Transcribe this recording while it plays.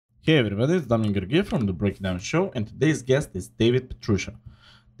Hey everybody, it's Damien from the Breakdown Show, and today's guest is David Pietrusza.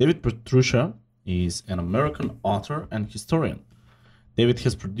 David Pietrusza is an American author and historian. David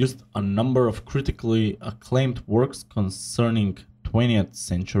has produced a number of critically acclaimed works concerning 20th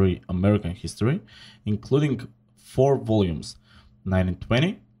century American history, including 4 volumes, 1920,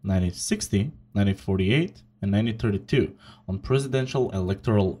 1960, 1948, and 1932, on presidential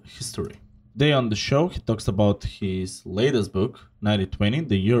electoral history. Today on the show, he talks about his latest book, 1920,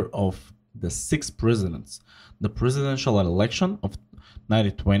 the year of the 6 presidents. The presidential election of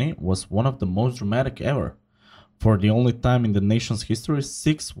 1920 was one of the most dramatic ever. For the only time in the nation's history,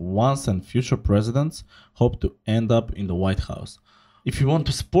 6 once and future presidents hope to end up in the White House. If you want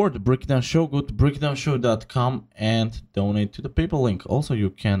to support the Breakdown Show, go to breakdownshow.com and donate to the PayPal link. Also,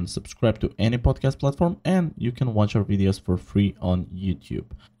 you can subscribe to any podcast platform and you can watch our videos for free on YouTube.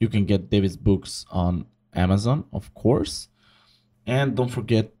 You can get David's books on Amazon, of course. And don't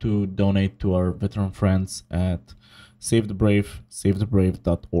forget to donate to our veteran friends at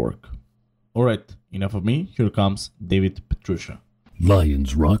savethebrave.org. All right, enough of me. Here comes David Pietrusza.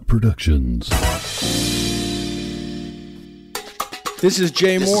 Lions Rock Productions. This is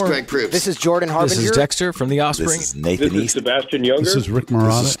Jay Moore. This is Greg Proops. This is Jordan Harbinger. This is Dexter from The Offspring. This is Nathan This is East. Sebastian Younger. This is Rick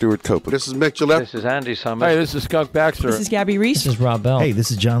Marotta. This is Stuart Copeland. This is Mick Gillette. This is Andy Summers. Hey, this is Skunk Baxter. This is Gabby Reese. This is Rob Bell. Hey, this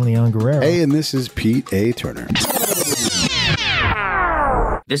is John Leon Guerrero. Hey, and this is Pete A. Turner.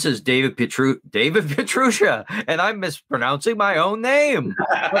 This is David Pietrusza, and I'm mispronouncing my own name.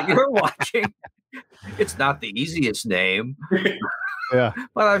 But you're watching. It's not the easiest name, Yeah.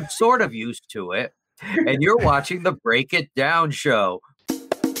 but I'm sort of used to it. And you're watching the Break It Down Show.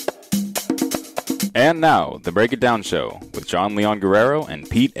 And now, the Break It Down Show with John Leon Guerrero and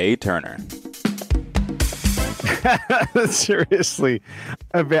Pete A. Turner. Seriously,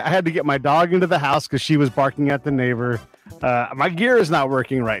 I had to get my dog into the house because she was barking at the neighbor. My gear is not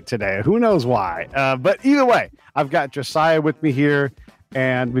working right today. Who knows why? But either way, I've got Josiah with me here,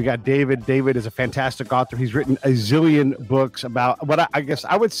 and we got David. David is a fantastic author. He's written a zillion books about what I guess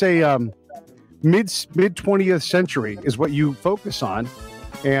I would say mid 20th century is what you focus on,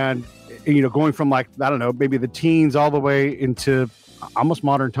 and going from I don't know, maybe the teens all the way into almost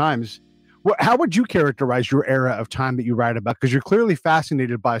modern times. How would you characterize your era of time that you write about? Because you're clearly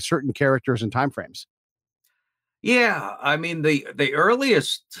fascinated by certain characters and timeframes. Yeah, I mean the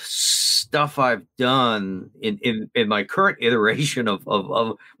earliest stuff I've done in my current iteration of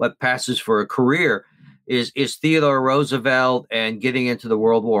what passes for a career is Theodore Roosevelt and getting into the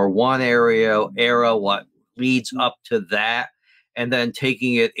World War I era, what leads up to that, and then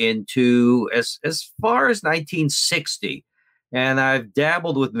taking it into as far as 1960. And I've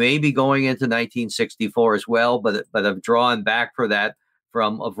dabbled with maybe going into 1964 as well, but I've drawn back for that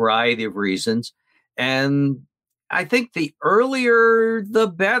from a variety of reasons. And I think the earlier, the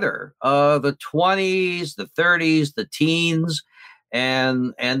better. The 20s, the 30s, the teens,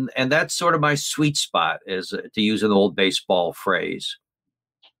 and that's sort of my sweet spot, is to use an old baseball phrase.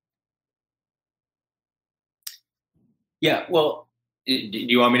 Yeah, well, do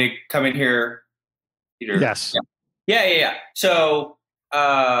you want me to come in here, Peter? Yes. Yeah. So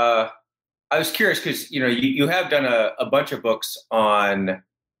I was curious because, you have done a bunch of books on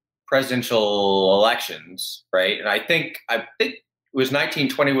presidential elections, right? And I think it was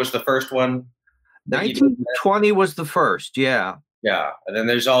 1920 was the first one. 1920 was the first, yeah. Yeah. And then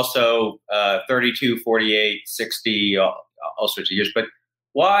there's also 32, 48, 60, all sorts of years. But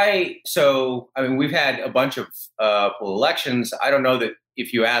why? So, I mean, we've had a bunch of elections. I don't know that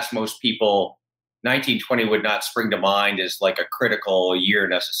if you ask most people, 1920 would not spring to mind as like a critical year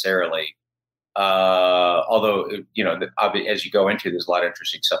necessarily. Although, as you go into, there's a lot of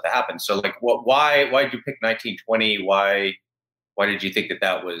interesting stuff that happens. So like, why did you pick 1920? Why did you think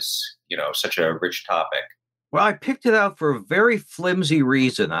that was, such a rich topic? Well, I picked it out for a very flimsy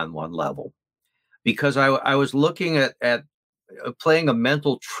reason on one level, because I was looking at playing a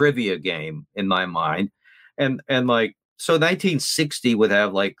mental trivia game in my mind. And so 1960 would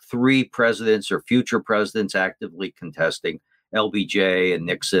have like 3 presidents or future presidents actively contesting, LBJ and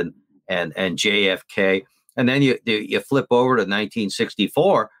Nixon and JFK. And then you flip over to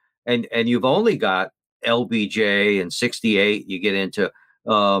 1964 and you've only got LBJ, and 68 you get into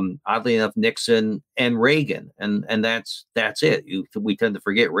oddly enough Nixon and Reagan, and that's it. We tend to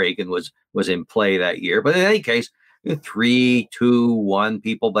forget Reagan was in play that year, but in any case, 3, 2, 1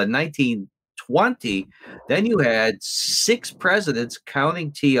 people. But 1920, then you had 6 presidents,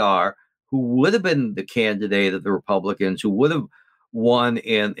 counting TR, who would have been the candidate of the Republicans, who would have won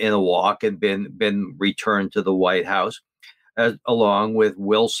in a walk and been returned to the White House, along with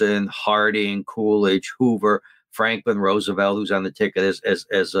Wilson, Harding, Coolidge, Hoover, Franklin Roosevelt, who's on the ticket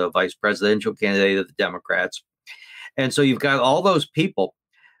as a vice presidential candidate of the Democrats. And so you've got all those people.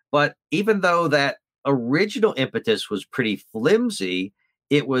 But even though that original impetus was pretty flimsy,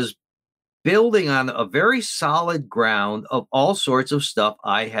 it was building on a very solid ground of all sorts of stuff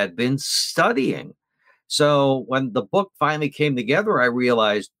I had been studying. So when the book finally came together, I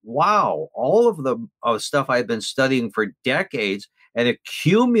realized, wow, all of the stuff I had been studying for decades and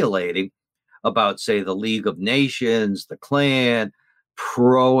accumulating about, say, the League of Nations, the Klan,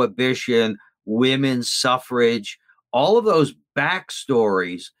 prohibition, women's suffrage, all of those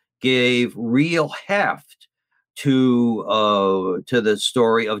backstories gave real heft to the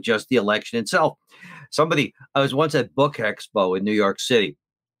story of just the election itself. I was once at Book Expo in New York City,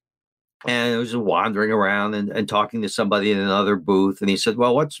 and I was wandering around and talking to somebody in another booth, and he said,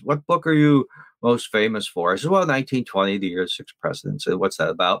 "Well, what book are you most famous for?" I said, "Well, 1920, the year of six presidents." I said, "What's that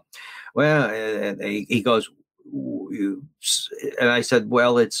about?" Well, and he goes, and I said,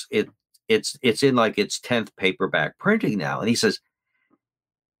 "Well, it's in like its 10th paperback printing now." And he says,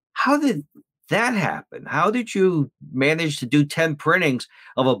 "How did that happen? How did you manage to do 10 printings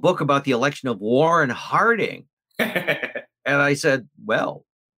of a book about the election of Warren Harding?" And I said, "Well,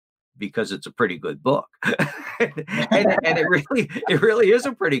 because it's a pretty good book." and it really is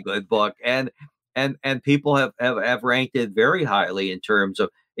a pretty good book. And people have ranked it very highly in terms of,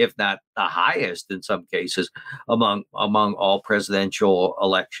 if not the highest in some cases, among all presidential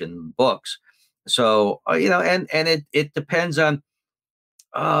election books. So, and it depends on,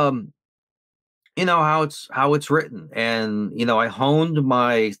 how it's written. And, I honed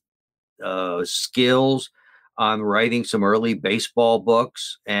my skills on writing some early baseball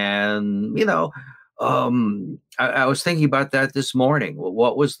books. And, I was thinking about that this morning.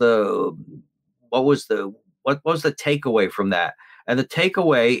 What was the takeaway from that? And the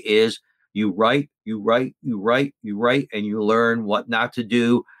takeaway is you write, and you learn what not to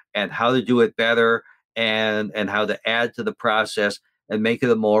do and how to do it better, and how to add to the process and make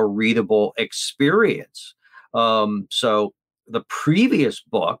it a more readable experience. So the previous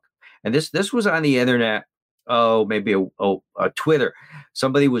book, and this was on the internet, maybe a Twitter,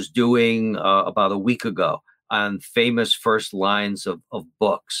 somebody was doing about a week ago on famous first lines of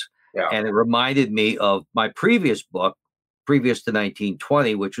books. Yeah. And it reminded me of my previous book, previous to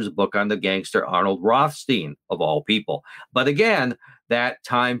 1920, which was a book on the gangster Arnold Rothstein, of all people. But again, that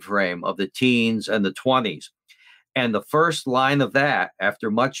time frame of the teens and the 20s. And the first line of that,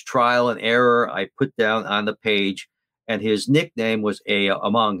 after much trial and error, I put down on the page, and his nickname was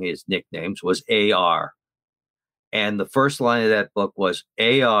among his nicknames was AR. And the first line of that book was,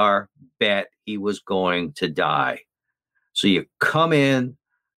 AR bet he was going to die. So you come in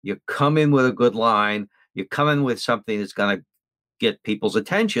with a good line, you come in with something that's going to get people's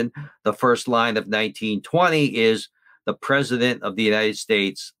attention. The first line of 1920 is, the president of the United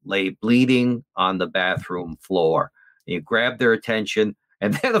States lay bleeding on the bathroom floor. And you grab their attention,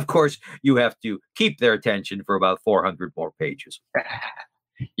 and then, of course, you have to keep their attention for about 400 more pages.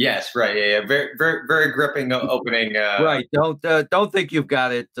 Yes, right. Yeah. Very, very, very gripping opening. Right. Don't think you've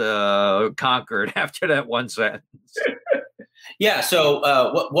got it conquered after that one sentence. Yeah. So,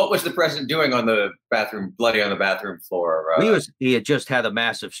 what was the president doing on the bathroom, bloody on the bathroom floor? He had just had a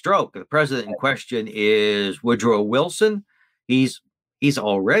massive stroke. The president in question is Woodrow Wilson. He's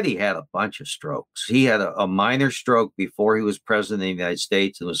already had a bunch of strokes. He had a minor stroke before he was president of the United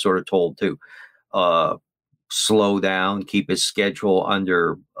States, and was sort of told to slow down, keep his schedule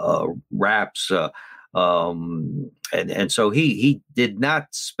under wraps. And so he did not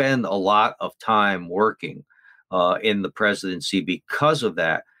spend a lot of time working in the presidency because of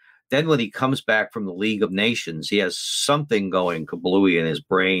that. Then when he comes back from the League of Nations, he has something going kablooey in his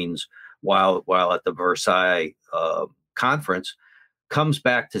brains while at the Versailles conference, comes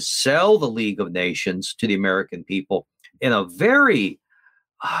back to sell the League of Nations to the American people in a very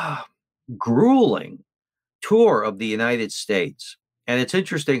grueling tour of the United States. And it's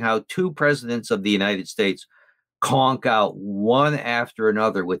interesting how two presidents of the United States conk out one after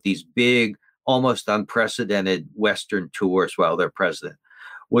another with these big, almost unprecedented Western tours while they're president.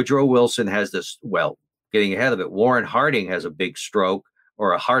 Woodrow Wilson has this, getting ahead of it, Warren Harding has a big stroke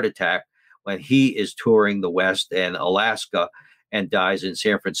or a heart attack when he is touring the West and Alaska and dies in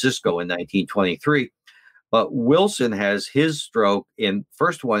San Francisco in 1923. But Wilson has his stroke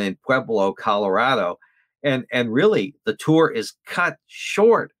first one in Pueblo, Colorado. And really, the tour is cut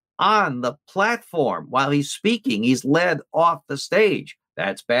short on the platform while he's speaking. He's led off the stage.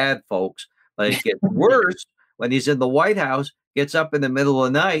 That's bad, folks. But it gets worse when he's in the White House, gets up in the middle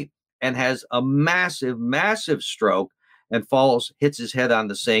of the night and has a massive, massive stroke and hits his head on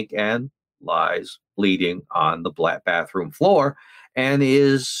the sink and lies bleeding on the bathroom floor, and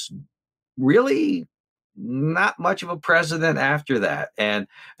is really not much of a president after that. And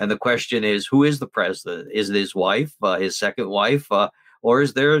the question is, who is the president? Is it his wife, his second wife, or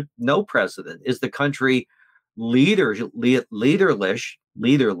is there no president? Is the country leaderless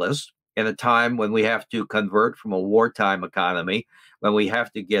in a time when we have to convert from a wartime economy, when we have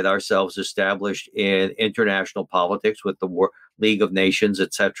to get ourselves established in international politics with the League of Nations,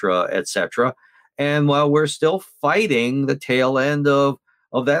 et cetera, and while we're still fighting the tail end of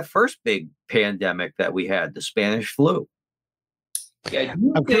that first big pandemic that we had, the Spanish flu. Yeah,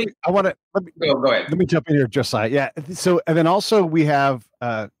 I want to go ahead. Let me jump in here, Josiah. Yeah. So, and then also we have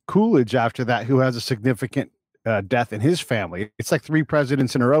Coolidge after that, who has a significant death in his family. It's like 3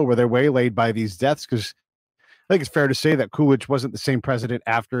 presidents in a row where they're waylaid by these deaths, because I think it's fair to say that Coolidge wasn't the same president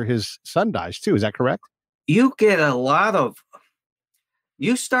after his son dies too. Is that correct? You get a lot of,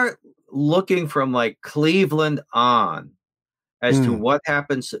 you start looking from like Cleveland on as to what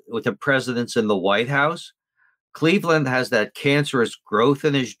happens with the presidents in the White House. Cleveland has that cancerous growth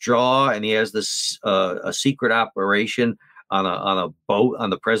in his jaw, and he has this a secret operation on a boat on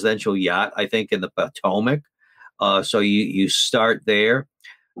the presidential yacht, I think, in the Potomac. So you start there.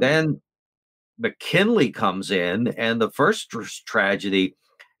 Then McKinley comes in, and the first tragedy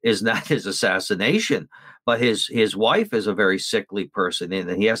is not his assassination, but his wife is a very sickly person,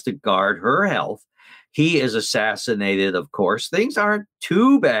 and he has to guard her health. He is assassinated, of course. Things aren't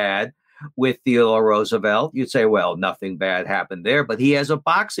too bad with Theodore Roosevelt. You'd say, well, nothing bad happened there, but he has a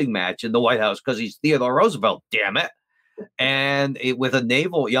boxing match in the White House because he's Theodore Roosevelt, damn it. And with a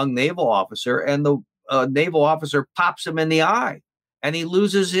young naval officer, and the naval officer pops him in the eye, and he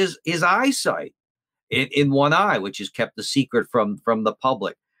loses his eyesight in one eye, which is kept a secret from the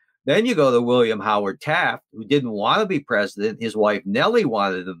public. Then you go to William Howard Taft, who didn't want to be president. His wife Nellie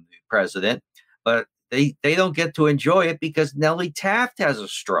wanted him to be president, but they don't get to enjoy it because Nellie Taft has a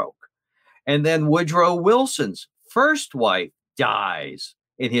stroke. And then Woodrow Wilson's first wife dies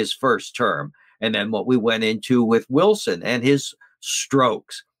in his first term. And then what we went into with Wilson and his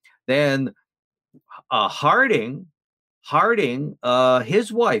strokes. Then Harding,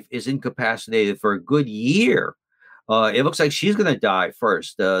 his wife is incapacitated for a good year. It looks like she's going to die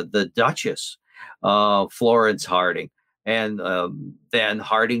first, the Duchess, Florence Harding. And then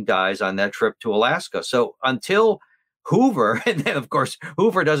Harding dies on that trip to Alaska. So until Hoover, and then, of course,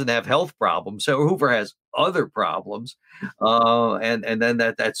 Hoover doesn't have health problems, so Hoover has other problems. And then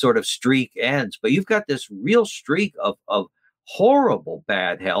that sort of streak ends. But you've got this real streak of horrible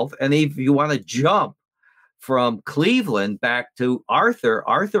bad health. And if you want to jump from Cleveland back to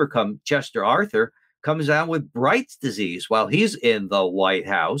Chester Arthur comes down with Bright's disease while he's in the White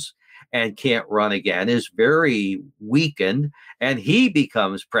House and can't run again, is very weakened, and he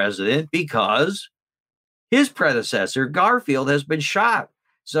becomes president because his predecessor, Garfield, has been shot.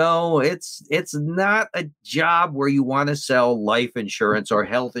 So it's not a job where you want to sell life insurance or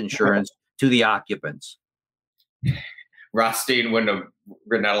health insurance to the occupants. Rothstein wouldn't have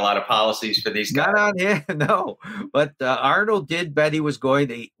written out a lot of policies for these guys. Not on him, no. But Arnold did bet he was going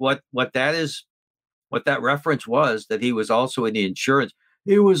to. What that reference was, that he was also in the insurance.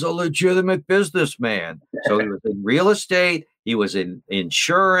 He was a legitimate businessman. So he was in real estate. He was in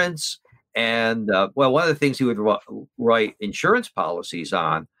insurance. And one of the things he would write insurance policies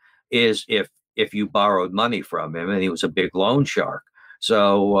on is if you borrowed money from him, and he was a big loan shark.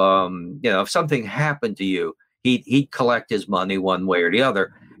 So if something happened to you, he'd collect his money one way or the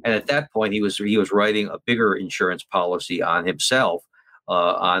other. And at that point, he was writing a bigger insurance policy on himself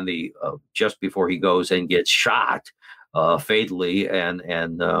on the just before he goes and gets shot fatally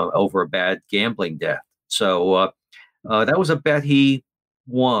and over a bad gambling debt. So that was a bet he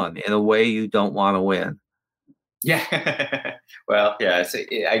won in a way you don't want to win. Yeah. Well, yeah,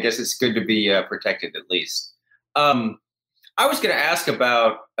 I guess it's good to be protected at least. I was going to ask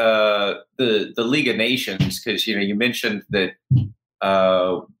about the League of Nations, because you mentioned that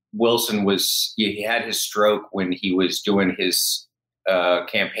Wilson he had his stroke when he was doing his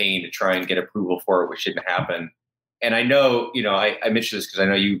campaign to try and get approval for it, which didn't happen. And I know, I mentioned this because I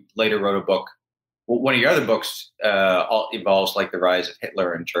know you later wrote a book. One of your other books involves like the rise of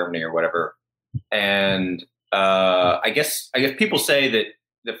Hitler in Germany or whatever. And I guess people say that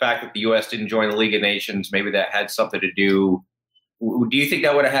the fact that the U.S. didn't join the League of Nations, maybe that had something to do. Do you think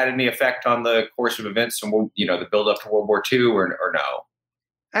that would have had any effect on the course of events and the build up to World War II, or no?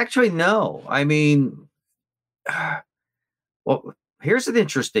 Actually, no. I mean, well, here's an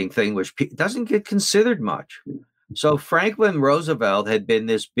interesting thing which doesn't get considered much. So Franklin Roosevelt had been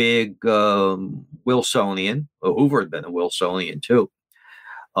this big Wilsonian. Well, Hoover had been a Wilsonian too.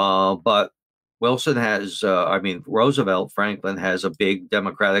 But Wilson has, Roosevelt, Franklin has a big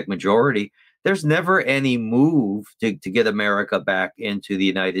Democratic majority. There's never any move to get America back into the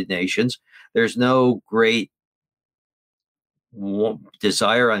United Nations. There's no great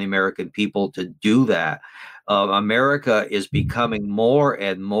desire on the American people to do that. America is becoming more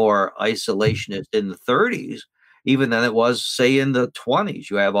and more isolationist in the 30s, even than it was, say, in the 20s.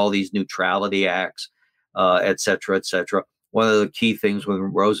 You have all these neutrality acts, et cetera, et cetera. One of the key things when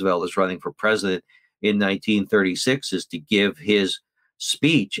Roosevelt is running for president in 1936 is to give his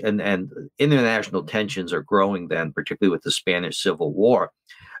speech, and international tensions are growing then, particularly with the Spanish Civil War.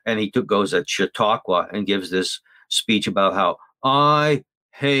 And he goes at Chautauqua and gives this speech about how I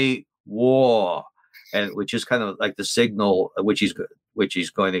hate war, and which is kind of like the signal which he's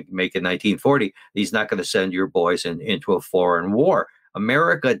going to make in 1940. He's not going to send your boys into a foreign war.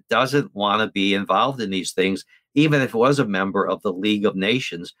 America doesn't want to be involved in these things, even if it was a member of the League of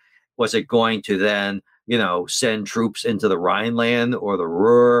Nations. Was it going to then, send troops into the Rhineland or the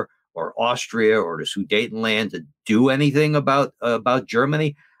Ruhr or Austria or the Sudetenland to do anything about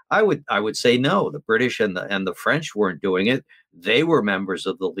Germany? I would say no. The British and the French weren't doing it. They were members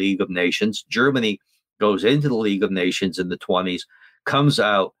of the League of Nations. Germany goes into the League of Nations in the 20s, comes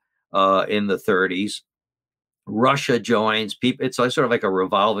out in the 30s. Russia joins. It's sort of like a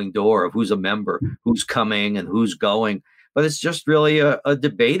revolving door of who's a member, who's coming, and who's going. But it's just really a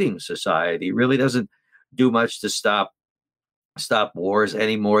debating society. It really doesn't do much to stop wars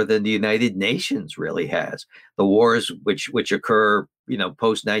any more than the United Nations really has. The wars which occur,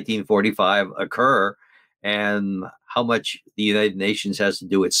 post 1945 occur, and how much the United Nations has to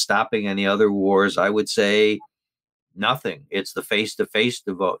do with stopping any other wars, I would say nothing. It's the face-to-face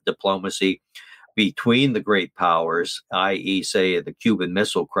diplomacy between the great powers, i.e., say, the Cuban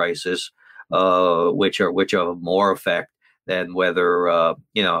Missile Crisis, which are of more effect than whether,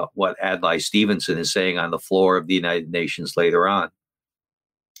 what Adlai Stevenson is saying on the floor of the United Nations later on.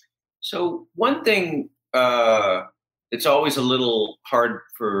 So one thing it's always a little hard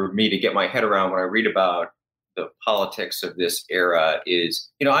for me to get my head around when I read about the politics of this era is,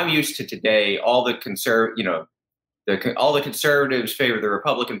 I'm used to today, all the conservatives favor the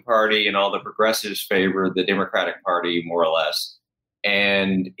Republican Party and all the progressives favor the Democratic Party, more or less.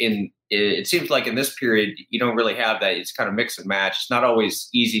 And it seems like in this period, you don't really have that. It's kind of mix and match. It's not always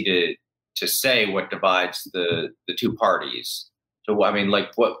easy to say what divides the two parties. So, I mean,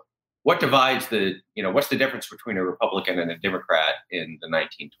 like what divides what's the difference between a Republican and a Democrat in the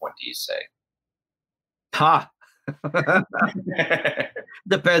 1920s, say?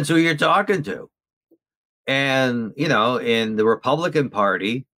 Depends who you're talking to. And, in the Republican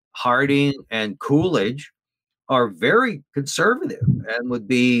Party, Harding and Coolidge are very conservative and would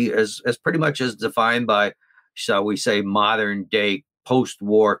be as pretty much as defined by, shall we say, modern day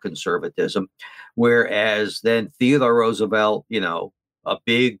post-war conservatism. Whereas then Theodore Roosevelt, a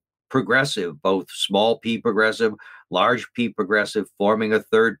big progressive, both small p progressive, large p progressive, forming a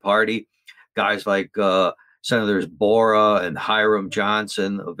third party. Guys like Senators Bora and Hiram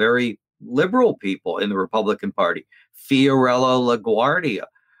Johnson, very liberal people in the Republican Party. Fiorello LaGuardia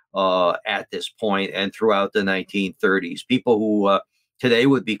at this point and throughout the 1930s. People who today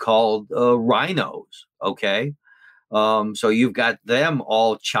would be called rhinos, okay? So you've got them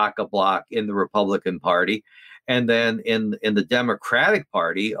all chock-a-block in the Republican Party. And then in the Democratic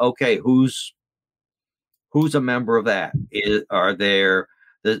Party, okay, who's a member of that? Are there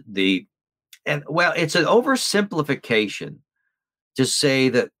it's an oversimplification to say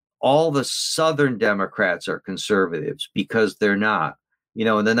that all the Southern Democrats are conservatives, because they're not. In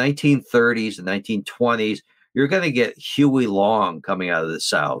the 1930s and 1920s, you're going to get Huey Long coming out of the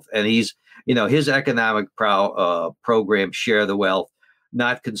South. And he's, his economic program, Share the Wealth,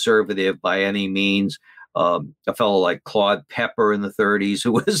 not conservative by any means. A fellow like Claude Pepper in the 30s,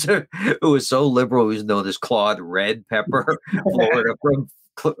 who was so liberal, he was known as Claude Red Pepper,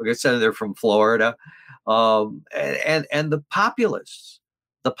 senator from Florida. And the populists,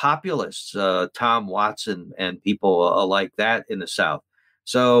 Tom Watson and people like that in the South.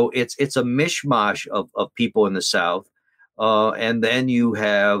 So it's a mishmash of people in the South. And then you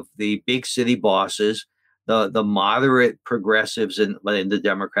have the big city bosses, the moderate progressives in the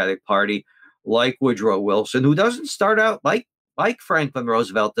Democratic Party, like Woodrow Wilson, who doesn't start out like Franklin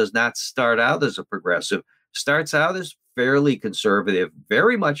Roosevelt, does not start out as a progressive, starts out as fairly conservative,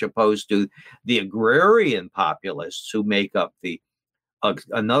 very much opposed to the agrarian populists who make up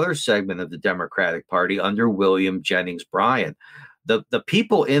another segment of the Democratic Party under William Jennings Bryan. The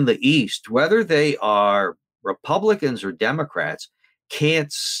people in the East, whether they are Republicans or Democrats,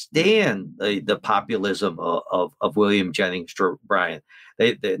 can't stand the populism of William Jennings Bryan.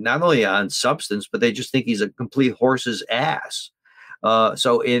 They not only on substance, but they just think he's a complete horse's ass.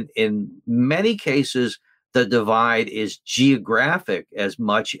 So in many cases, the divide is geographic as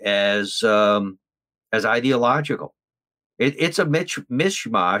much as ideological. It's a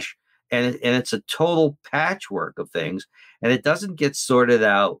mishmash, and it's a total patchwork of things, and it doesn't get sorted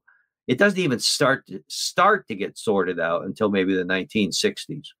out. It doesn't even start to get sorted out until maybe the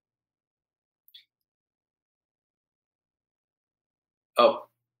 1960s. Oh,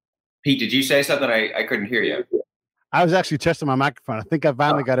 Pete, did you say something? I couldn't hear you. I was actually testing my microphone. I think I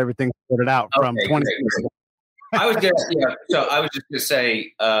finally got everything sorted out from 20 years ago. I was just so I was just going to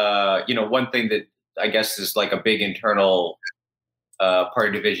say, one thing that I guess is like a big internal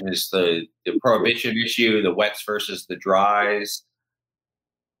party division is the prohibition issue, the wets versus the dries.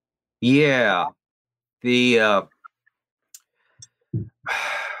 Yeah,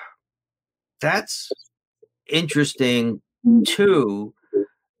 that's interesting too,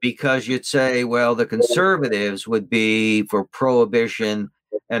 because you'd say, well, the conservatives would be for prohibition,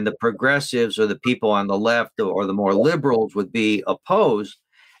 and the progressives or the people on the left or the more liberals would be opposed.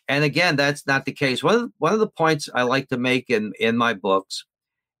 And again, that's not the case. One of the points I like to make in my books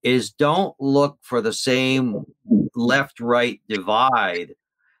is don't look for the same left-right divide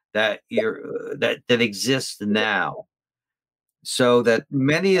that exists now. So that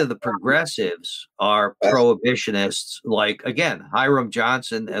many of the progressives are prohibitionists, like, again, Hiram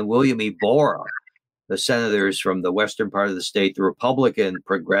Johnson and William E. Borah, the senators from the western part of the state. The Republican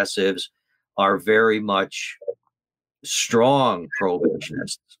progressives are very much strong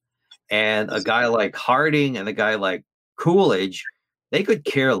prohibitionists. And a guy like Harding and a guy like Coolidge, they could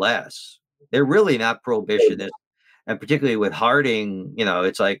care less. They're really not prohibitionists. And particularly with Harding,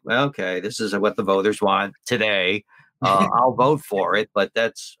 it's like, okay, this is what the voters want today. I'll vote for it, but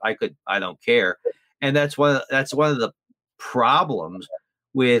I don't care. And that's one of the problems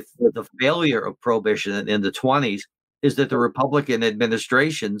with the failure of prohibition in the 20s, is that the Republican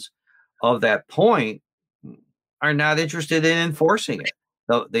administrations of that point are not interested in enforcing it.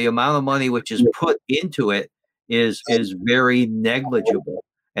 The amount of money which is put into it is very negligible.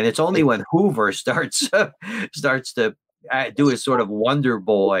 And it's only when Hoover starts to do his sort of Wonder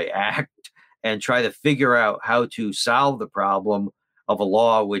Boy act and try to figure out how to solve the problem of a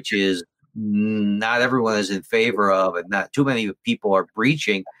law which is not everyone is in favor of and not too many people are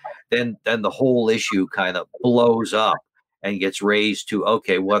breaching, then the whole issue kind of blows up and gets raised to,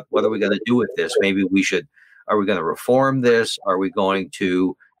 okay, what are we going to do with this? Maybe are we going to reform this? Are we going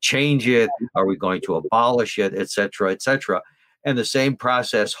to change it? Are we going to abolish it, et cetera, et cetera? And the same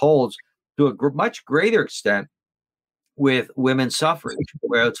process holds to a much greater extent with women's suffrage,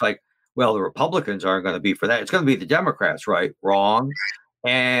 where it's like, well, the Republicans aren't going to be for that. It's going to be the Democrats, right? Wrong.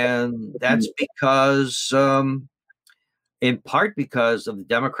 And that's because, in part because of the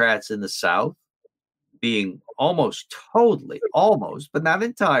Democrats in the South being almost, but not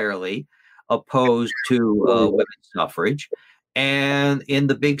entirely opposed to women's suffrage, and in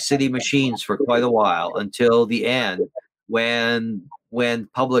the big city machines for quite a while until the end, when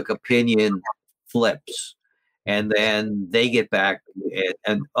public opinion flips, and then they get back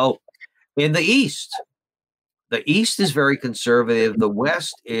in the East is very conservative. The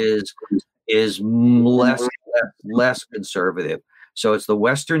West is less conservative. So it's the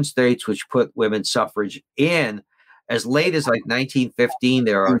Western states which put women's suffrage in as late as like 1915.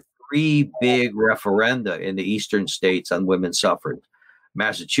 There are 3 big referenda in the Eastern states on women's suffrage: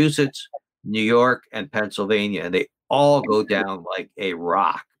 Massachusetts, New York, and Pennsylvania. And they all go down like a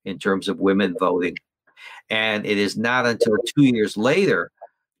rock in terms of women voting. And it is not until 2 years later,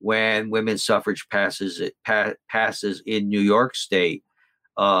 when women's suffrage passes in New York State,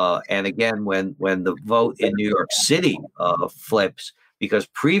 and again when the vote in New York City flips, because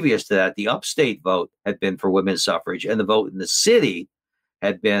previous to that the upstate vote had been for women's suffrage and the vote in the city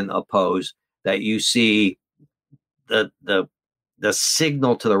had been opposed, that you see the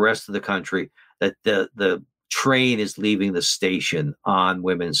signal to the rest of the country that the train is leaving the station on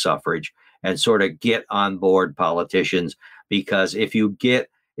women's suffrage, and sort of get on board politicians, because if you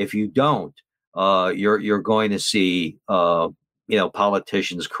don't, you're going to see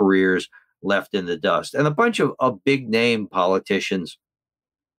politicians' careers left in the dust. And a bunch of big name politicians,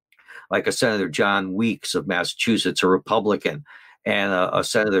 like a Senator John Weeks of Massachusetts, a Republican, and a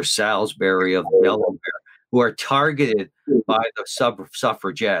Senator Salisbury of Delaware, who are targeted by the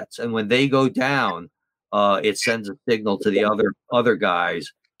suffragettes. And when they go down, it sends a signal to the other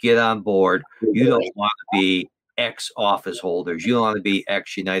guys: get on board. You don't want to be ex-office holders. You don't want to be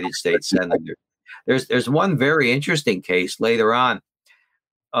ex-United States senators. There's one very interesting case later on.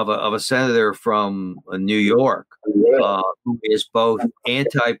 of a senator from New York who is both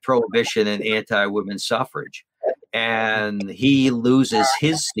anti-prohibition and anti-women's suffrage, and he loses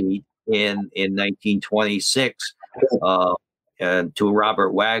his seat in 1926 and to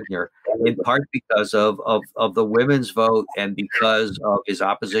Robert Wagner, in part because of the women's vote and because of his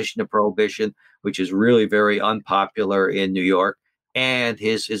opposition to prohibition, which is really very unpopular in New York, and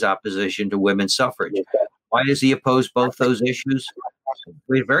his opposition to women's suffrage. Why does he oppose both those issues?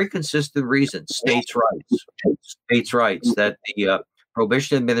 For a very consistent reason: states' rights. States' rights. That the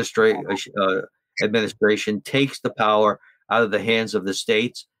prohibition administration takes the power out of the hands of the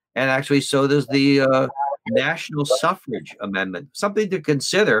states, and actually so does the national suffrage amendment. Something to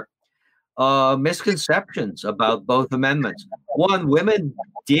consider. Misconceptions about both amendments. One, women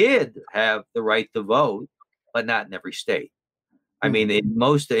did have the right to vote, but not in every state. I mean,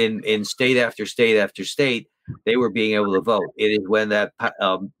 in state after state after state, they were being able to vote. It is when that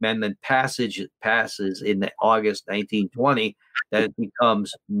amendment passes in August 1920 that it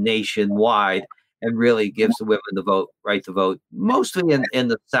becomes nationwide and really gives the women the right to vote, mostly in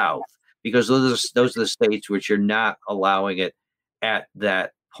the South, because those are the states which are not allowing it at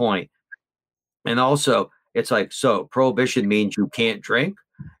that point. And also, it's like, so prohibition means you can't drink.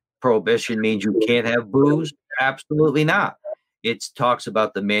 Prohibition means you can't have booze. Absolutely not. It talks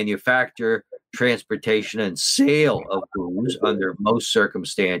about the manufacture, transportation, and sale of booze under most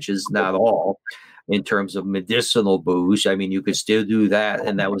circumstances, not all, in terms of medicinal booze. I mean, you could still do that,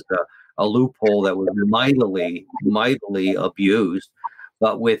 and that was a loophole that was mightily abused.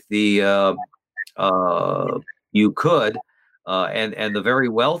 But with the you could. And the very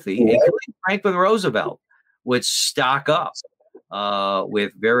wealthy, including Franklin Roosevelt, would stock up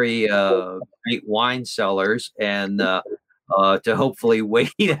with very great wine cellars and to hopefully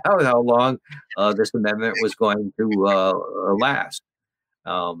wait out how long this amendment was going to last.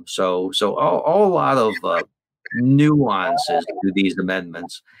 So a lot of nuances to these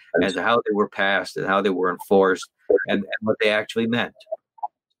amendments as to how they were passed and how they were enforced and what they actually meant.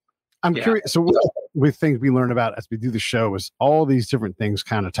 I'm curious. So with things we learn about as we do the show is all these different things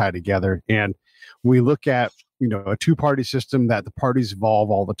kind of tie together. And we look at, a two-party system that the parties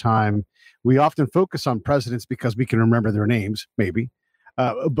evolve all the time. We often focus on presidents because we can remember their names, maybe.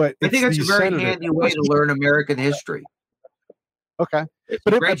 But I think it's a very handy way to learn American history. Okay. It's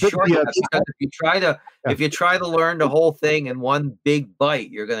a great shortcut because if you try to learn the whole thing in one big bite,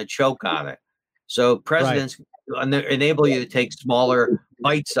 you're going to choke on it. So presidents enable you to take smaller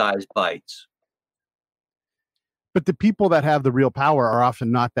bite-sized bites. But the people that have the real power are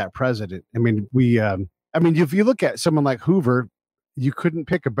often not that president. I mean, if you look at someone like Hoover, you couldn't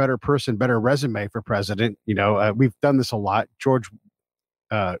pick a better person, better resume for president. We've done this a lot. George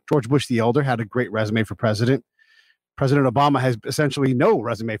Bush the Elder had a great resume for president. President Obama has essentially no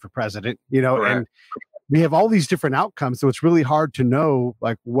resume for president, and we have all these different outcomes. So it's really hard to know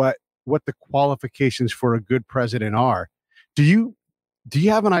like what the qualifications for a good president are. Do you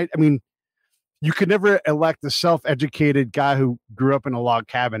have an idea? I mean, you could never elect a self-educated guy who grew up in a log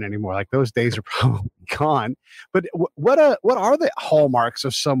cabin anymore. Like those days are probably gone. But what are the hallmarks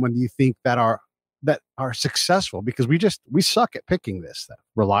of someone you think that are successful? Because we suck at picking this stuff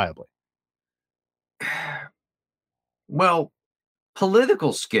reliably. Well,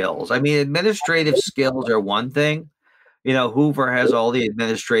 political skills. I mean, administrative skills are one thing. Hoover has all the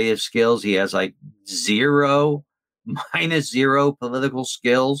administrative skills. He has like minus zero political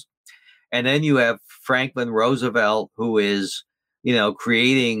skills. And then you have Franklin Roosevelt, who is,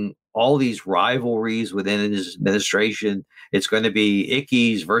 creating all these rivalries within his administration. It's going to be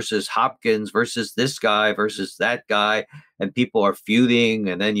Ickes versus Hopkins versus this guy versus that guy. And people are feuding.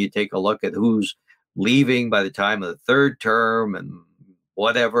 And then you take a look at who's leaving by the time of the third term and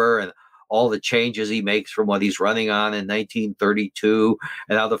whatever. And all the changes he makes from what he's running on in 1932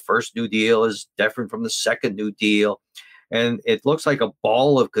 and how the first New Deal is different from the second New Deal. And it looks like a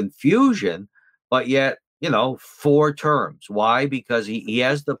ball of confusion, but yet, 4 terms. Why? Because he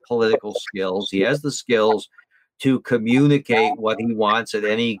has the political skills. He has the skills to communicate what he wants at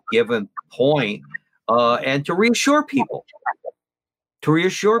any given point and to reassure people,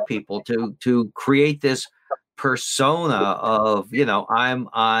 to create this persona of, I'm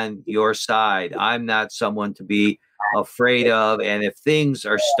on your side. I'm not someone to be afraid of. And if things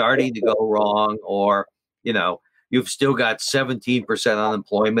are starting to go wrong or, you've still got 17%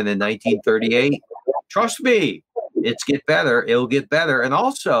 unemployment in 1938. Trust me, it'll get better. And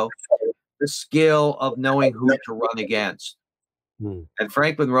also the skill of knowing who to run against. And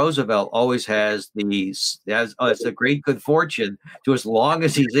Franklin Roosevelt always has it's a great good fortune to, as long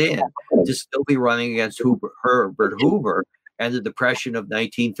as he's in, to still be running against Herbert Hoover and the Depression of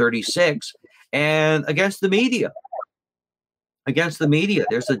 1936, and against the media. Against the media.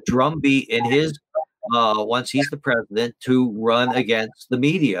 There's a drumbeat in his, once he's the president, to run against the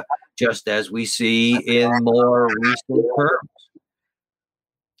media, just as we see in more recent terms.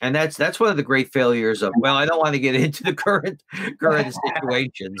 And that's one of the great failures of, well, I don't want to get into the current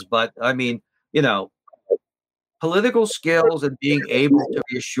situations, but I mean, you know, political skills and being able to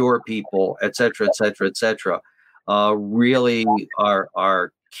reassure people, et cetera, really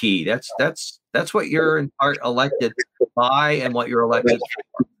are key. That's what you're in part elected by and what you're elected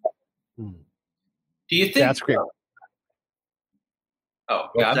for. Do you think That's great. Oh,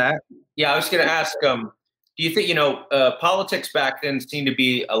 What's that? Yeah, I was going to ask, do you think, you know, politics back then seemed to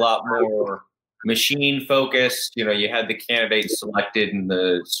be a lot more machine focused? You know, you had the candidates selected in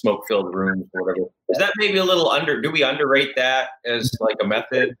the smoke filled rooms or whatever. Is that maybe a little do we underrate that as like a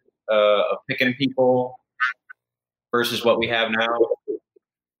method of picking people versus what we have now?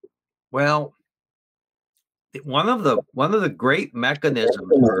 Well, one of the great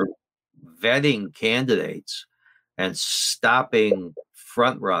mechanisms for vetting candidates and stopping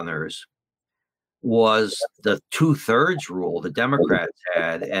front runners was the 2/3 rule the Democrats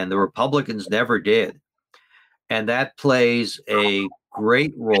had and the Republicans never did. And that plays a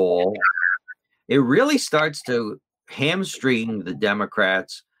great role. It really starts to hamstring the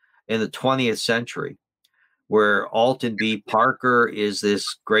Democrats in the 20th century, where Alton B. Parker is this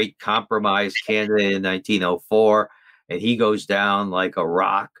great compromise candidate in 1904, and he goes down like a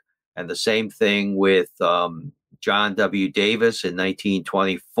rock. And the same thing with John W. Davis in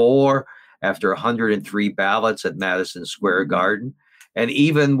 1924, after 103 ballots at Madison Square Garden. And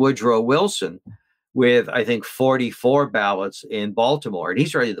even Woodrow Wilson with, I think, 44 ballots in Baltimore. And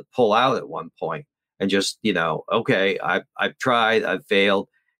he's ready to pull out at one point and just, you know, okay, I've tried, I've failed,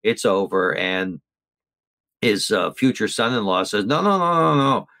 it's over. And his future son-in-law says,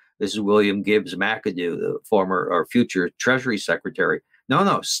 no. This is William Gibbs McAdoo, the former or future Treasury Secretary.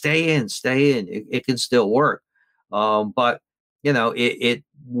 No, stay in. It can still work. But, you know, it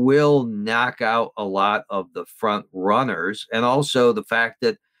will knock out a lot of the front runners. And also the fact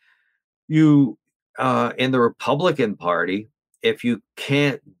that you, in the Republican Party, if you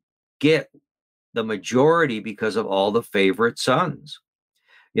can't get the majority because of all the favorite sons,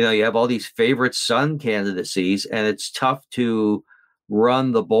 you know, you have all these favorite son candidacies, and it's tough to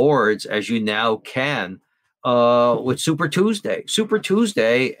run the boards as you now can with Super Tuesday. Super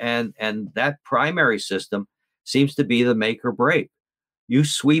Tuesday and that primary system seems to be the make or break. You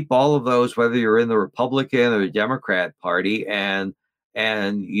sweep all of those, whether you're in the Republican or the Democrat Party, and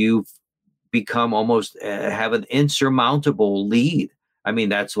you've become almost have an insurmountable lead. I mean,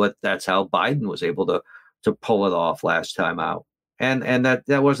 that's how Biden was able to pull it off last time out. And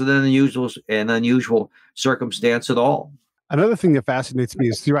that wasn't an unusual circumstance at all. Another thing that fascinates me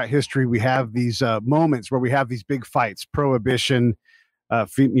is throughout history, we have these moments where we have these big fights, prohibition,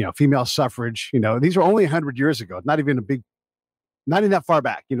 female suffrage. You know, these are only 100 years ago, not even that far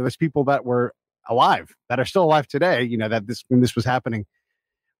back. You know, there's people that were alive, that are still alive today, you know, when this was happening.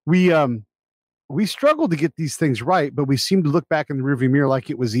 We struggle to get these things right, but we seem to look back in the rearview mirror like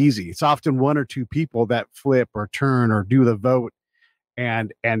it was easy. It's often one or two people that flip or turn or do the vote,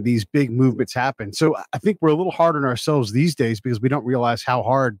 and these big movements happen. So I think we're a little hard on ourselves these days because we don't realize how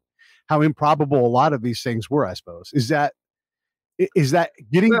improbable a lot of these things were, I suppose. Is that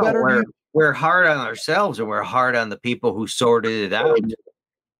getting better? We're hard on ourselves, and we're hard on the people who sorted it out.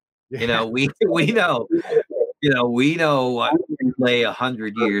 Yeah. You know, we know. You know, we know what lay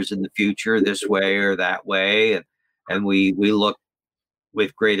 100 years in the future, this way or that way, and we look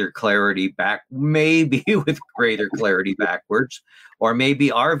with greater clarity back, maybe with greater clarity backwards, or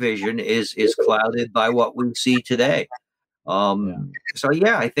maybe our vision is clouded by what we see today. So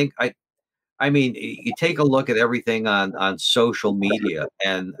yeah, I think I mean, you take a look at everything on social media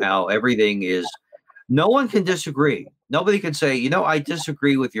and how everything is. No one can disagree. Nobody can say, you know, I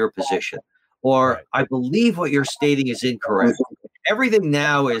disagree with your position, or right, I believe what you're stating is incorrect. Everything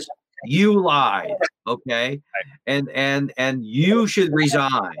now is you lied, okay, and you should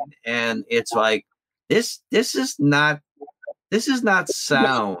resign. And it's like this is not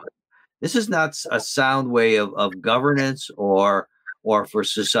sound. This is not a sound way of governance or for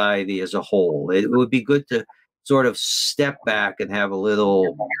society as a whole. It would be good to sort of step back and have a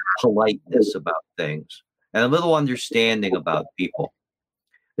little politeness about things and a little understanding about people.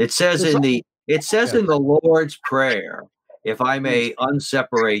 It says in the Lord's Prayer, if I may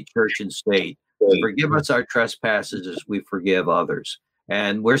unseparate church and state, forgive us our trespasses as we forgive others.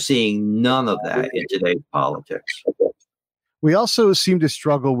 And we're seeing none of that in today's politics. We also seem to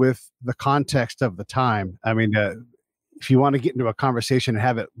struggle with the context of the time. I mean, if you want to get into a conversation and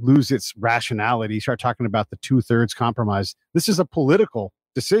have it lose its rationality, you start talking about the 2/3 compromise. This is a political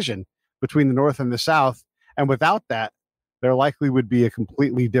decision between the North and the South. And without that, there likely would be a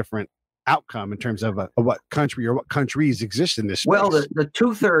completely different outcome in terms of what country or what countries exist in this space. Well, the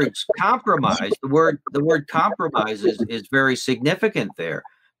 2/3 compromise, the word compromise is very significant there,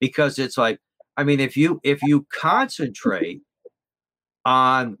 because it's like, I mean, if you concentrate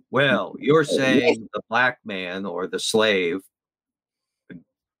on, well, you're saying the black man or the slave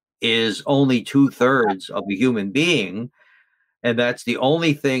is only 2/3 of a human being, and that's the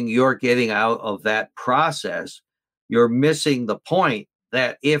only thing you're getting out of that process, you're missing the point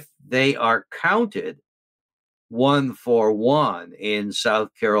that if they are counted 1-for-1 in South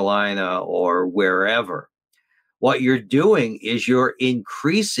Carolina or wherever, what you're doing is you're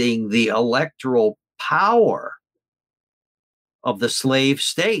increasing the electoral power of the slave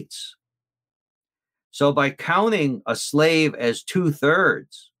states. So by counting a slave as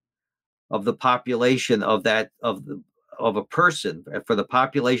 2/3 of the population of a person, for the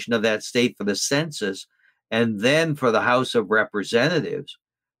population of that state, for the census, and then for the House of Representatives,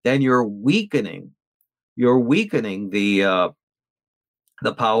 then you're weakening the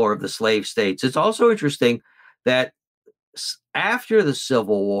power of the slave states. It's also interesting that after the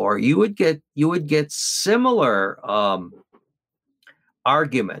Civil War, you would get similar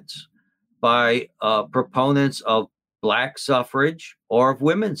arguments by proponents of black suffrage or of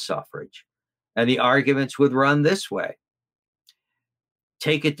women's suffrage, and the arguments would run this way: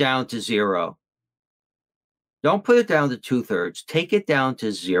 take it down to 0. Don't put it down to 2/3. Take it down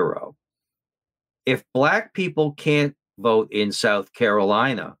to 0. If black people can't vote in South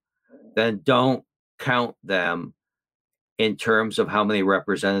Carolina, then don't count them in terms of how many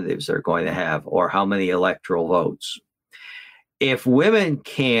representatives they're going to have or how many electoral votes. If women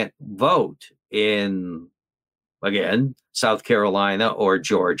can't vote in, again, South Carolina or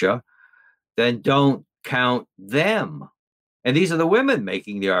Georgia, then don't count them. And these are the women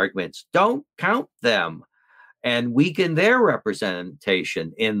making the arguments. Don't count them and weaken their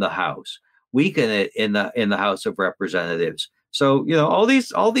representation in the House. Weaken it in the House of Representatives. So, you know, all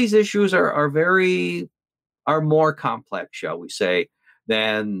these issues are more complex, shall we say,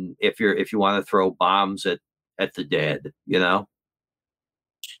 than if you want to throw bombs at the dead, you know.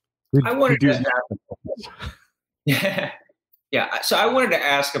 I wanted to yeah. So I wanted to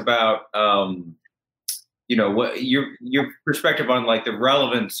ask about what your perspective on like the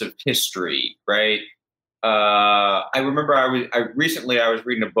relevance of history, right? I remember I recently was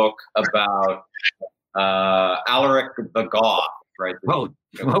reading a book about Alaric the Goth, right? Oh,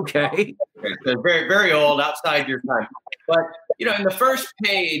 okay. So very, very old, outside your time. But in the first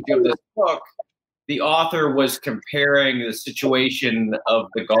page of this book, the author was comparing the situation of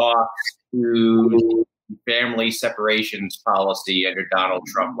the Goths to family separations policy under Donald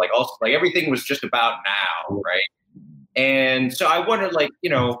Trump. Like everything was just about now, right? And so I wondered,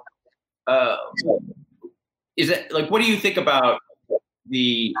 is it like, what do you think about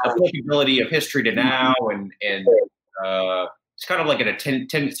the applicability of history to now? And it's kind of like a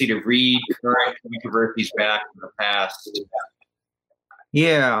tendency to read current controversies back in the past.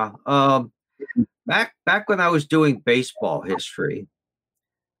 Yeah. Back when I was doing baseball history,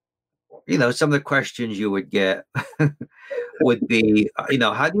 some of the questions you would get would be,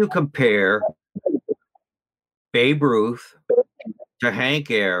 how do you compare Babe Ruth to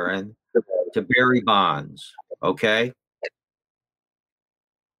Hank Aaron to Barry Bonds? Okay.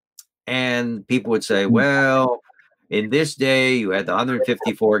 And people would say, well, in this day, you had the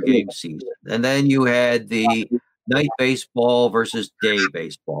 154 game season, and then you had the night baseball versus day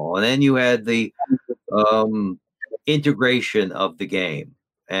baseball, and then you had the integration of the game,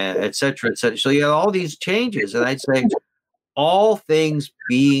 and et cetera, et cetera. So you have all these changes, and I'd say, all things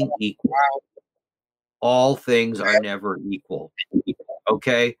being equal, all things are never equal.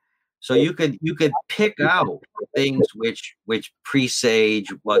 Okay, so you could pick out things which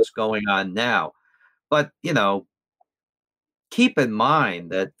presage what's going on now, but keep in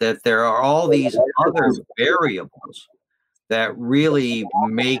mind that there are all these other variables that really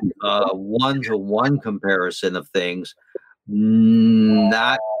make a one-to-one comparison of things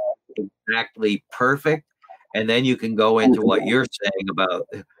not exactly perfect. And then you can go into what you're saying about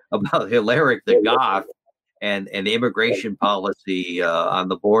Alaric the Goth and immigration policy on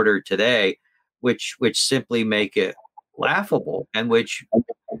the border today, which simply make it laughable, and which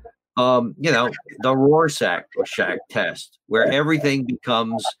the Rorschach test, where everything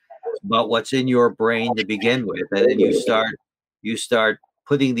becomes about what's in your brain to begin with, and then you start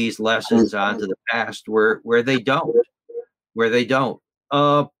putting these lessons onto the past where they don't.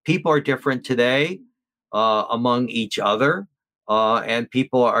 People are different today. among each other, and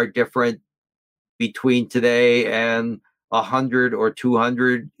people are different between today and 100 or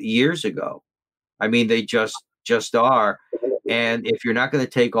 200 years ago. I mean, they just are. And if you're not going to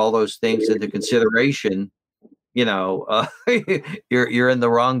take all those things into consideration, you're in the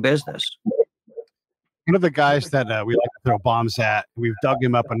wrong business. One of the guys that we like to throw bombs at, we've dug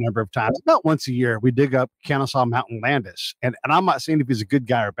him up a number of times. About once a year, we dig up Kennesaw Mountain Landis. And I'm not saying if he's a good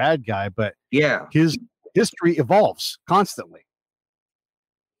guy or bad guy, but yeah, his history evolves constantly.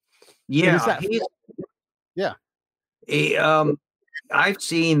 Yeah. I've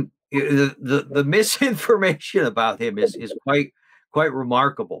seen the misinformation about him is quite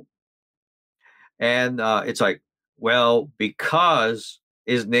remarkable. And it's like, well, because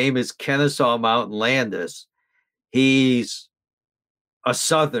his name is Kennesaw Mountain Landis, he's a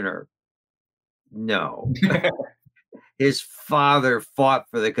Southerner. No. His father fought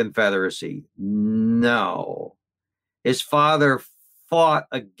for the Confederacy. No. His father fought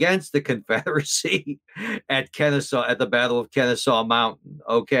against the Confederacy at the Battle of Kennesaw Mountain.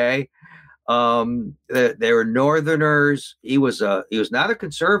 Okay. They were Northerners. He was not a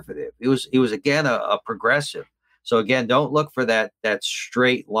conservative. He was again a progressive. So again, don't look for that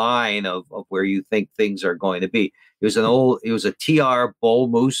straight line of where you think things are going to be. He was a TR Bull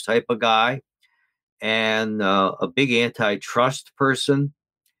Moose type of guy, and a big antitrust person.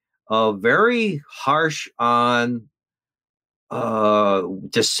 Very harsh on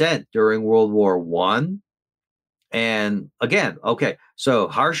dissent during World War I. And again, okay, so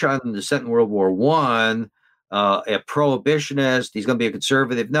harsh on dissent in World War I, a prohibitionist. He's going to be a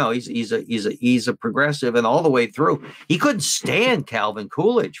conservative. No, he's a progressive, and all the way through. He couldn't stand Calvin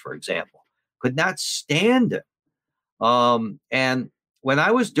Coolidge, for example. Could not stand it. And when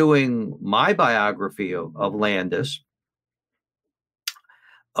I was doing my biography of Landis,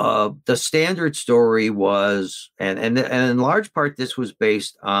 the standard story was, and in large part, this was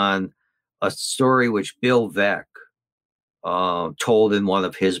based on a story which Bill Veeck told in one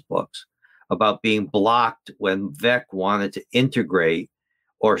of his books about being blocked when Veeck wanted to integrate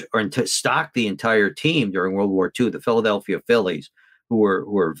or to stock the entire team during World War II, the Philadelphia Phillies, who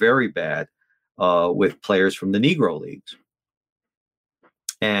were very bad with players from the Negro Leagues,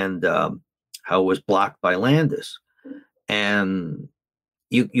 and how it was blocked by Landis. And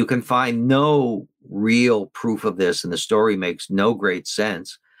you can find no real proof of this, and the story makes no great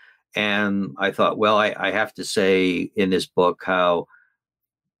sense. And I thought, well, I have to say in this book how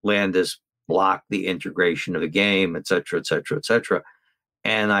Landis blocked the integration of the game, et cetera, et cetera, et cetera.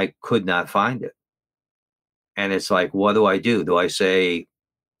 And I could not find it. And it's like, what do I do? Do I say,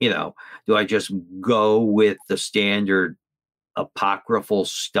 do I just go with the standard apocryphal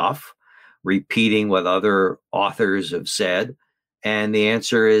stuff, repeating what other authors have said? And the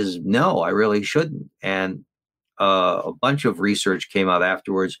answer is no, I really shouldn't. And a bunch of research came out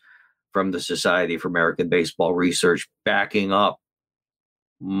afterwards from the Society for American Baseball Research backing up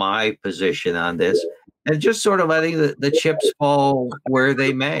my position on this, and just sort of letting the chips fall where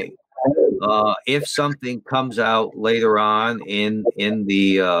they may. If something comes out later on in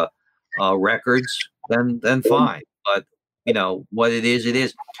the records, then fine. But what it is, it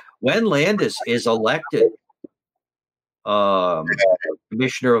is. When Landis is elected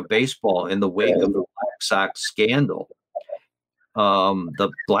commissioner of baseball in the wake of the Black Sox scandal,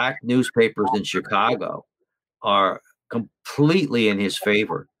 the black newspapers in Chicago are completely in his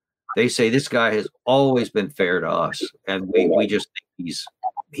favor. They say this guy has always been fair to us, and we just think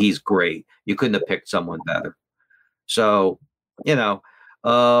he's great. You couldn't have picked someone better. So,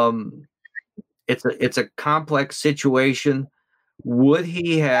 it's a complex situation. Would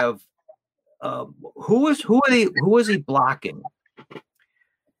he have? Who was he blocking?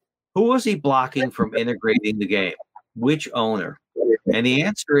 Who was he blocking from integrating the game? Which owner? And the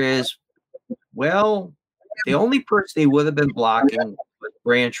answer is, well, the only person he would have been blocking was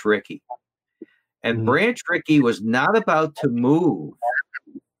Branch Rickey. And Branch Rickey was not about to move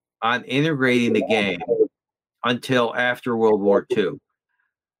on integrating the game until after World War II.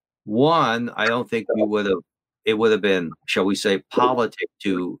 One, I don't think it would have been, shall we say, politic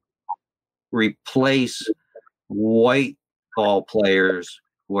to replace white ball players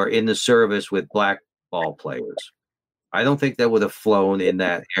who are in the service with black ball players. I don't think that would have flown in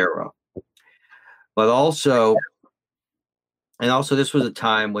that era. But also, this was a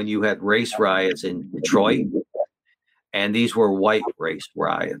time when you had race riots in Detroit, and these were white race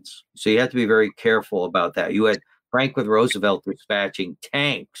riots. So you have to be very careful about that. You had Franklin Roosevelt dispatching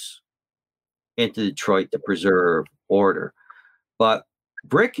tanks into Detroit to preserve order. But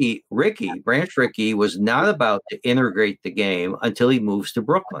Branch Rickey was not about to integrate the game until he moves to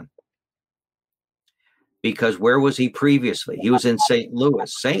Brooklyn. because where was he previously? He was in St.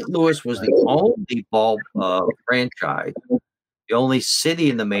 Louis. St. Louis was the only ball franchise, the only city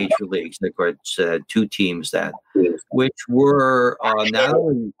in the major leagues that had two teams then, which were not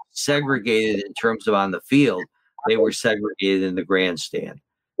only segregated in terms of on the field, they were segregated in the grandstand.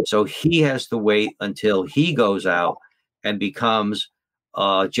 So he has to wait until he goes out and becomes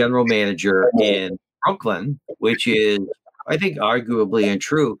general manager in Brooklyn, which is, I think, arguably and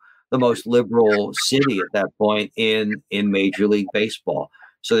true, the most liberal city at that point in Major League Baseball.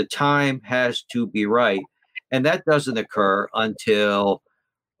 So the time has to be right. And that doesn't occur until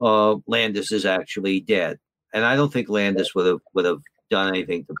Landis is actually dead. And I don't think Landis would have done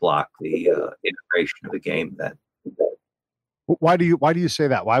anything to block the integration of the game then. Why do you say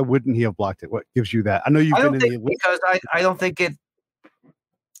that? Why wouldn't he have blocked it? What gives you that? I know you've been in the elite. Because I don't think it.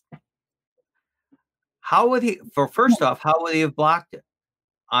 How would he? First off, how would he have blocked it?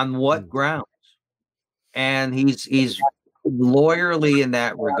 On what grounds? And he's lawyerly in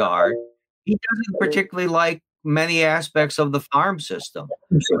that regard. He doesn't particularly like many aspects of the farm system.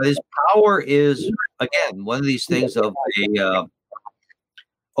 But his power is, again, one of these things of a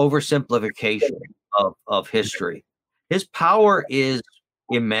oversimplification of history. His power is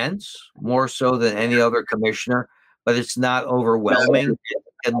immense, more so than any other commissioner, but it's not overwhelming.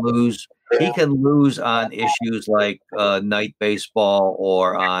 He can lose on issues like night baseball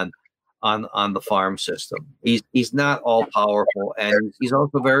or on the farm system. He's not all powerful, and he's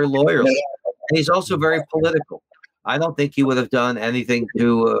also very loyal, and he's also very political. I don't think he would have done anything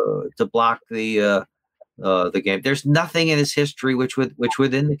to block the game. There's nothing in his history which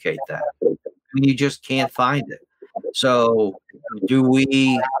would indicate that. I mean, you just can't find it. So do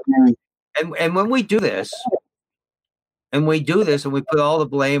we? And when we do this, and we put all the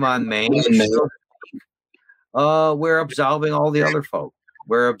blame on Maine, we're absolving all the other folk.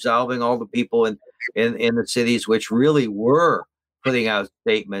 We're absolving all the people in the cities which really were putting out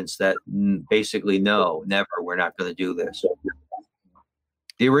statements that basically, no, never, we're not going to do this.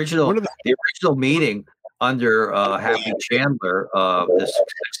 The original meeting under Happy Chandler, the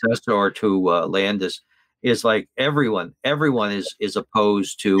successor to Landis, is like everyone is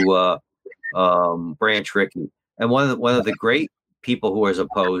opposed to Branch Rickey, and one of the great people who is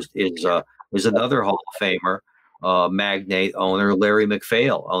opposed is another Hall of Famer, magnate owner Larry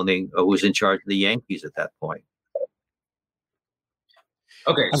McPhail, who was in charge of the Yankees at that point.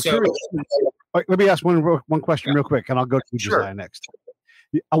 Okay, let me ask one question real quick, and I'll go to Josiah next.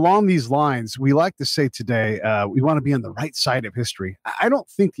 Along these lines, we like to say today, we want to be on the right side of history. I don't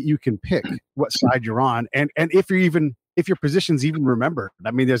think that you can pick what side you're on, and if your position's even remembered.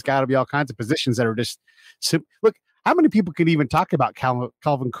 I mean, there's got to be all kinds of positions that are just look. How many people can even talk about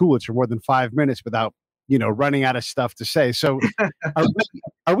Calvin Coolidge for more than 5 minutes without running out of stuff to say? So,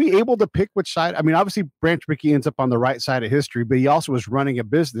 are we able to pick which side? I mean, obviously, Branch Rickey ends up on the right side of history, but he also was running a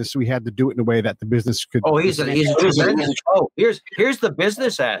business, so we had to do it in a way that the business could. Oh, he's a tremendous. Oh, here's the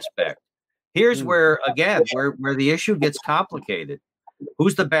business aspect. Here's where the issue gets complicated.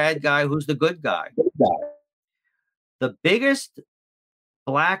 Who's the bad guy? Who's the good guy? The biggest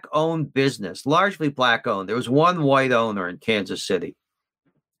Black-owned business, largely Black-owned. There was one white owner in Kansas City.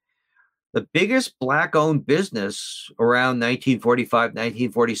 The biggest Black-owned business around 1945,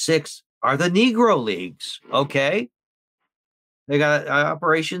 1946 are the Negro Leagues, okay? They got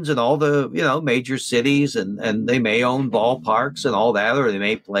operations in all the, major cities, and they may own ballparks and all that, or they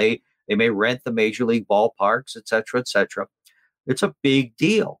may rent the major league ballparks, et cetera, et cetera. It's a big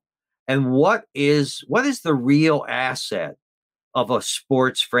deal. And what is the real asset of a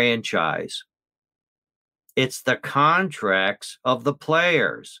sports franchise? It's the contracts of the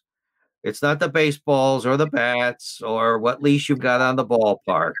players. It's not the baseballs or the bats or what leash you've got on the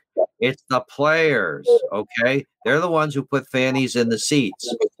ballpark. It's the players, okay? They're the ones who put fannies in the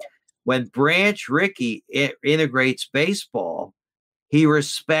seats. When Branch Rickey integrates baseball, he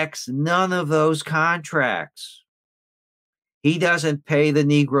respects none of those contracts. He doesn't pay the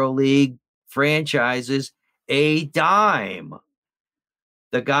Negro League franchises a dime.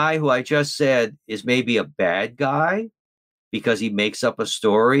 The guy who I just said is maybe a bad guy because he makes up a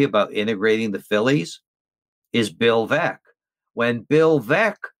story about integrating the Phillies is Bill Veeck. When Bill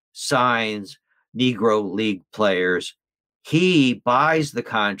Veeck signs Negro League players, he buys the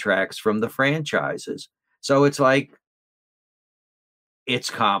contracts from the franchises. So it's like, it's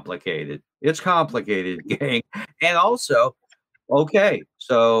complicated. It's complicated, gang. And also, okay,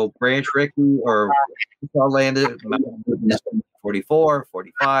 so Branch Rickey or landed 44,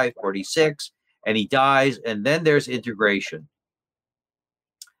 45, 46, and he dies, and then there's integration.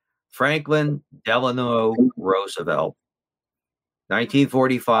 Franklin Delano Roosevelt,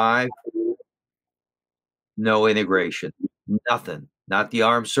 1945. no integration, nothing. Not the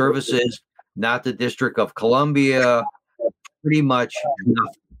armed services, not the District of Columbia, pretty much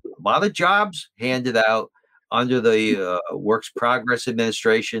nothing. A lot of jobs handed out under the Works Progress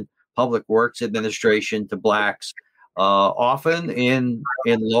Administration, Public Works Administration to blacks, often in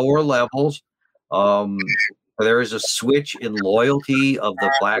lower levels. There is a switch in loyalty of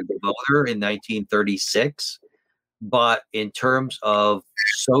the black voter in 1936, but in terms of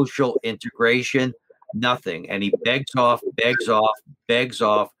social integration, nothing. And he begs off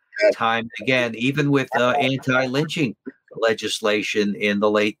time and again, even with anti-lynching legislation in the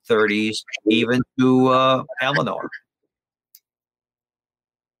late 30s, even to Eleanor.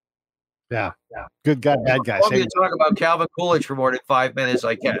 Yeah. Good guy, bad guy. I'm going to talk about Calvin Coolidge for more than 5 minutes.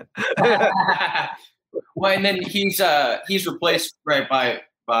 I can. Well, and then he's replaced by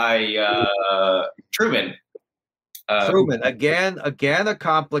Truman. Truman again, a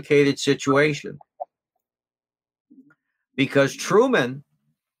complicated situation because Truman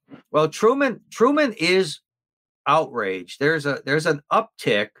is outraged. There's an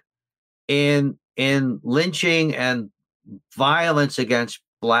uptick in lynching and violence against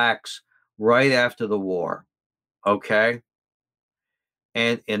blacks right after the war. Okay.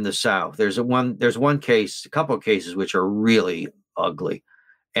 And in the South, there's one case, a couple of cases which are really ugly.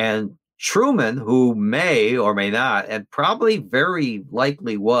 And Truman, who may or may not, and probably very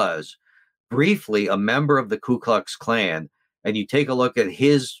likely was briefly a member of the Ku Klux Klan, and you take a look at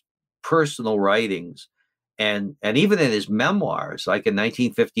his personal writings and even in his memoirs, like in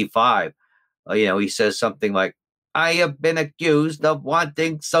 1955, he says something like, "I have been accused of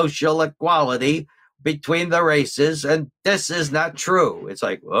wanting social equality between the races, and this is not true." It's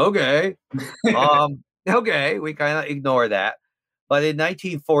like, okay, okay, we kind of ignore that. But in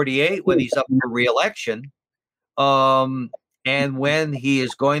 1948, when he's up for re-election, and when he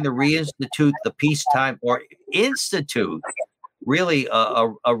is going to reinstitute the peacetime or institute really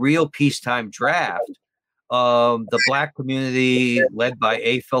a real peacetime draft, the black community led by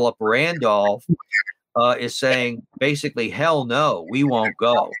A. Philip Randolph is saying basically, hell no, we won't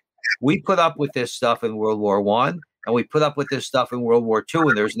go. We put up with this stuff in World War I, and we put up with this stuff in World War II,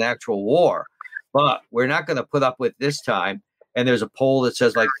 and there's an actual war. But we're not going to put up with this time. And there's a poll that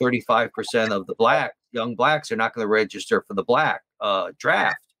says like 35% of the young blacks are not going to register for the black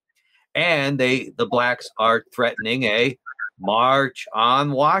draft. And the blacks are threatening a march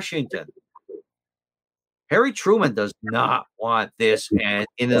on Washington. Harry Truman does not want this and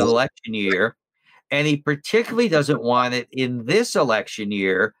in an election year. And he particularly doesn't want it in this election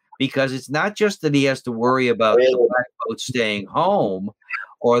year because it's not just that he has to worry about the black vote staying home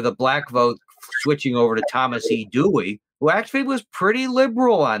or the black vote switching over to Thomas E. Dewey, who actually was pretty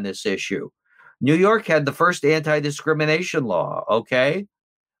liberal on this issue. New York had the first anti-discrimination law, okay,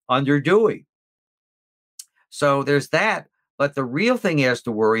 under Dewey. So there's that. But the real thing he has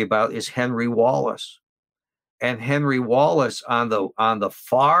to worry about is Henry Wallace. And Henry Wallace on the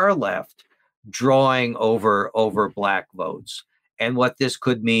far left drawing over black votes. And what this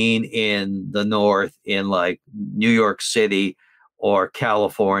could mean in the North, in like New York City or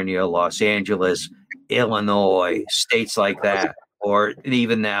California, Los Angeles, Illinois, states like that, or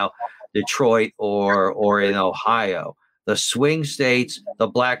even now Detroit or in Ohio. The swing states, the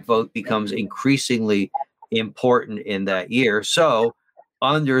black vote becomes increasingly important in that year. So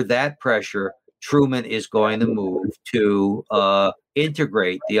under that pressure, Truman is going to move to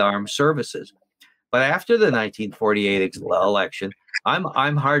integrate the armed services. But after the 1948 election,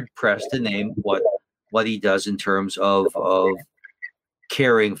 I'm hard pressed to name what he does in terms of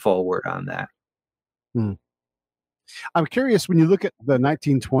carrying forward on that. I'm curious, when you look at the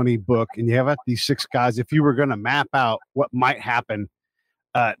 1920 book and you have these six guys, if you were going to map out what might happen,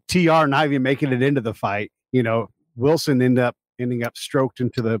 TR not even making it into the fight, Wilson ending up stroked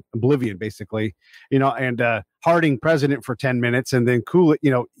into the oblivion, basically, and Harding president for 10 minutes, and then Coolidge,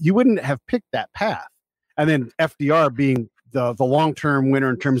 you wouldn't have picked that path. And then FDR being the long-term winner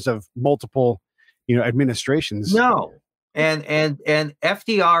in terms of multiple, administrations. No. And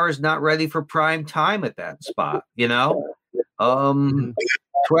FDR is not ready for prime time at that spot,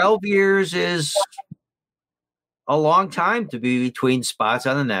 12 years is a long time to be between spots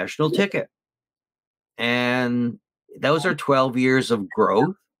on a national ticket. And those are 12 years of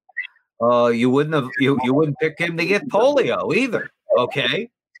growth. You wouldn't pick him to get polio either. Okay.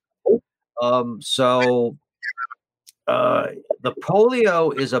 So the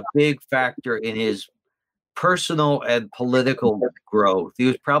polio is a big factor in his personal and political growth. He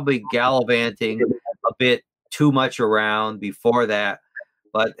was probably gallivanting a bit too much around before that,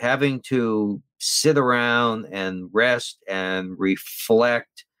 but having to sit around and rest and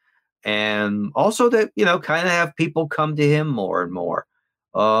reflect and also that, kind of have people come to him more and more.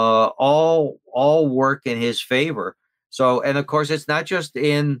 All work in his favor. So, and of course, it's not just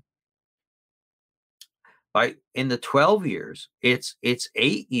in the 12 years, it's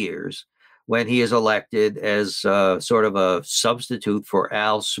 8 years when he is elected as sort of a substitute for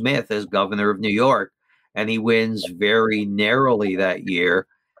Al Smith as governor of New York. And he wins very narrowly that year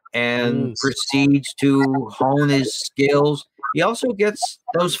and proceeds to hone his skills. He also gets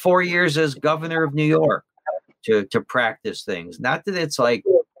those 4 years as governor of New York to practice things. Not that it's like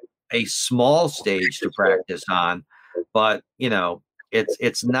a small stage to practice on, but,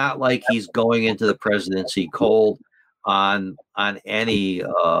 it's not like he's going into the presidency cold on any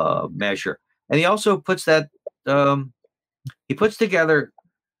measure. And he also puts he puts together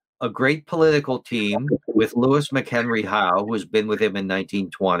a great political team with Louis McHenry Howe, who has been with him in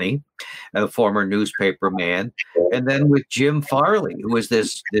 1920, a former newspaper man, and then with Jim Farley, who is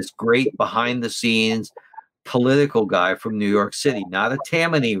this great behind the scenes political guy from New York City, not a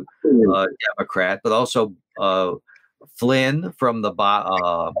Tammany Democrat, but also Flynn from the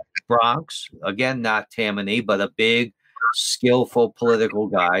Bronx, again, not Tammany, but a big, skillful political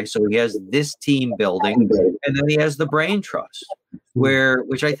guy. So he has this team building, and then he has the brain trust,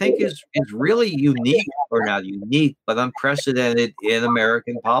 which I think is really unique, or not unique, but unprecedented in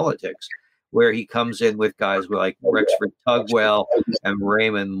American politics, where he comes in with guys like Rexford Tugwell and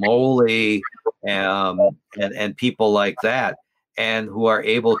Raymond Moley and people like that, and who are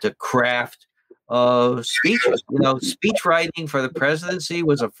able to craft speeches. Speech writing for the presidency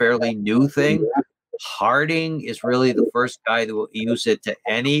was a fairly new thing. Harding is really the first guy to use it to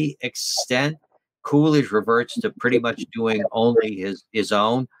any extent. Coolidge reverts to pretty much doing only his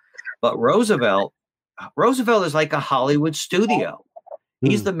own. But Roosevelt is like a Hollywood studio.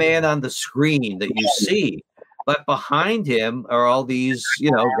 He's the man on the screen that you see. But behind him are all these,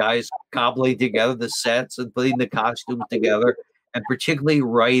 guys cobbling together the sets and putting the costumes together, and particularly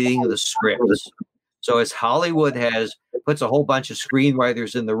writing the scripts. So as Hollywood puts a whole bunch of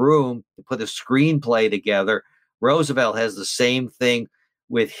screenwriters in the room to put a screenplay together, Roosevelt has the same thing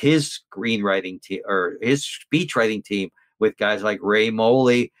with his screenwriting team, or his speech writing team, with guys like Ray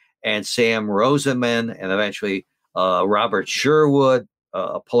Moley and Sam Rosenman, and eventually Robert Sherwood,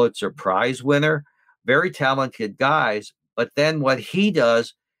 a Pulitzer Prize winner. Very talented guys. But then what he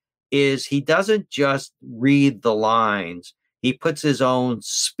does is he doesn't just read the lines. He puts his own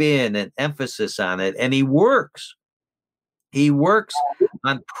spin and emphasis on it, and he works. He works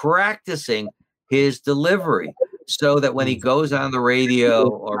on practicing his delivery so that when he goes on the radio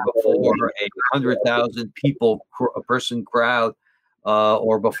or before a 100,000 person crowd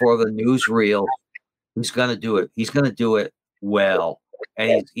or before the newsreel, he's going to do it. He's going to do it well,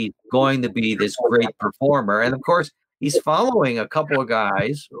 and he's going to be this great performer. And of course, he's following a couple of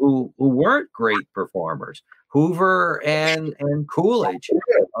guys who weren't great performers, Hoover and Coolidge.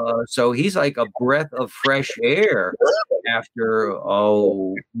 So he's like a breath of fresh air after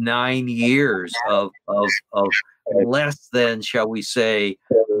 9 years of less than, shall we say,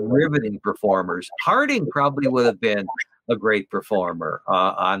 riveting performers. Harding probably would have been a great performer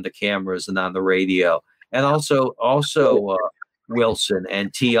on the cameras and on the radio, and also Wilson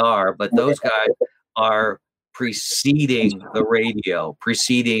and TR. But those guys are preceding the radio,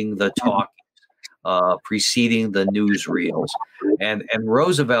 preceding the talk, preceding the newsreels, and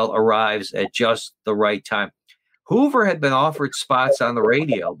Roosevelt arrives at just the right time. Hoover had been offered spots on the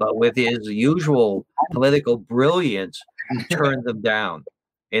radio, but with his usual political brilliance, turned them down.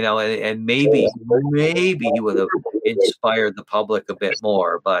 And maybe he would have inspired the public a bit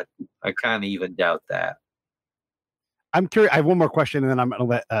more, but I kind of even doubt that. I'm curious. I have one more question, and then I'm going to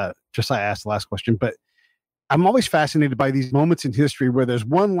let Josiah ask the last question. But I'm always fascinated by these moments in history where there's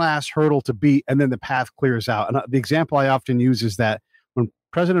one last hurdle to beat, and then the path clears out. And the example I often use is that when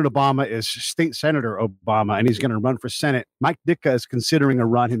President Obama is State Senator Obama and he's going to run for Senate, Mike Ditka is considering a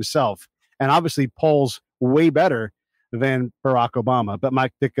run himself, and obviously polls way better than Barack Obama. But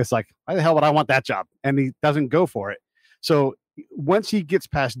Mike Ditka's like, why the hell would I want that job? And he doesn't go for it. So once he gets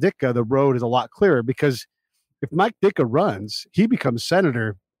past Ditka, the road is a lot clearer, because if Mike Ditka runs, he becomes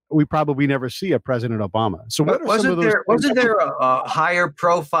senator. We probably never see a President Obama. So what are some of those? Wasn't there a higher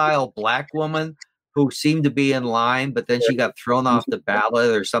profile black woman who seemed to be in line, but then she got thrown off the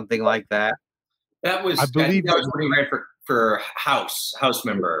ballot or something like that? That was, I believe, that was when he ran for House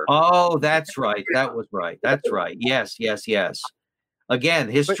member. Oh, that's right. That was right. That's right. Yes. Again,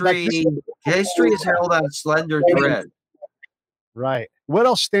 history is held on slender thread. Right. What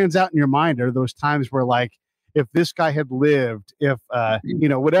else stands out in your mind? Are those times where, like, if this guy had lived, if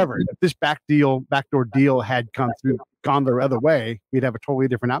whatever, if this backdoor deal had gone the other way, we'd have a totally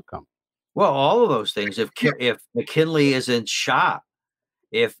different outcome. Well, all of those things. If McKinley isn't shot,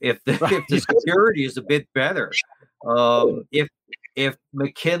 if the security is a bit better, if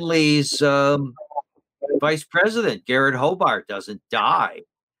McKinley's vice president Garrett Hobart doesn't die,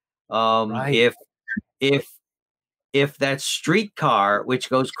 if that streetcar which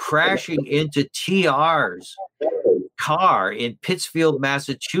goes crashing into TR's car in Pittsfield,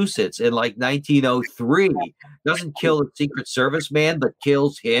 Massachusetts in like 1903 doesn't kill a Secret Service man but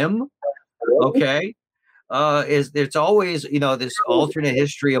kills him, okay, it's always this alternate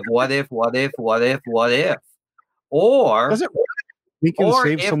history of what if, or if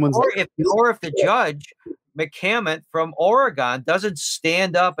the judge McCammon from Oregon doesn't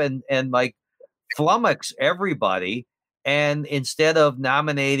stand up and like flummox everybody, and instead of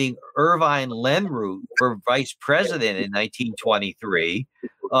nominating Irvine Lenroot for vice president in 1923,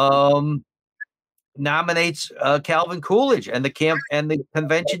 nominates Calvin Coolidge, and the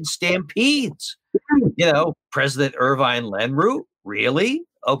convention stampedes. President Irvine Lenroot, really?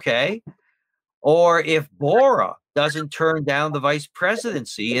 Okay. Or if Borah doesn't turn down the vice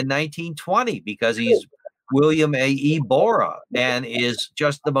presidency in 1920 because he's William A.E. Borah and is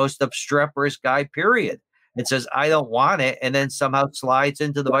just the most obstreperous guy, period, and says, I don't want it, and then somehow slides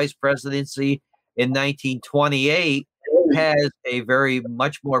into the vice presidency in 1928, has a very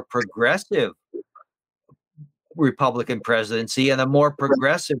much more progressive Republican presidency and a more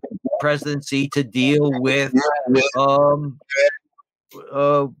progressive presidency to deal with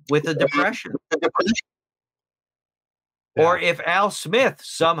the Depression. Or if Al Smith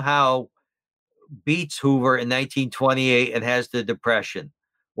somehow beats Hoover in 1928 and has the Depression,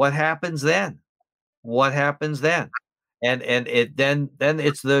 what happens then? And then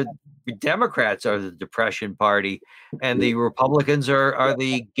it's the Democrats are the Depression party, and the Republicans are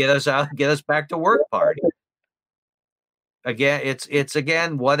the get us back to work party. Again, it's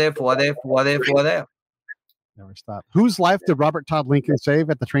again, what if? Never stop. Whose life did Robert Todd Lincoln save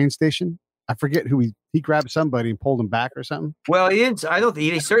at the train station? I forget who he grabbed somebody and pulled him back or something. Well, he didn't.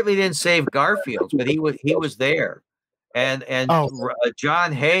 He certainly didn't save Garfield's, but he was there, and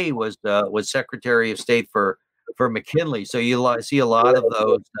John Hay was Secretary of State for McKinley. So you see a lot of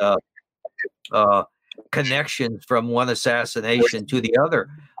those connections from one assassination to the other.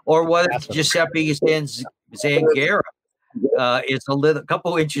 Or what if Giuseppe Zangara is a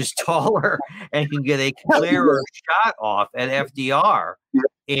couple inches taller and can get a clearer shot off at FDR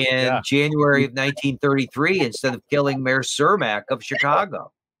in January of 1933 instead of killing Mayor Cermak of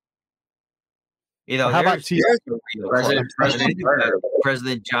Chicago. How about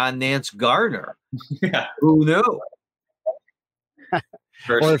President John Nance Garner? Yeah. Who knew?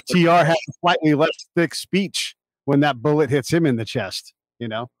 Or if TR had a slightly less thick speech when that bullet hits him in the chest,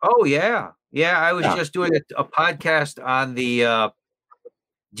 Oh, yeah. Yeah, I was just doing a podcast on the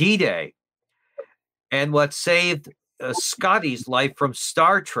D-Day, and what saved Scotty's life from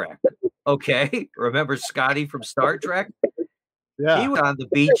Star Trek. Okay, remember Scotty from Star Trek? Yeah, he was on the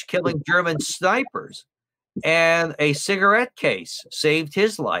beach killing German snipers, and a cigarette case saved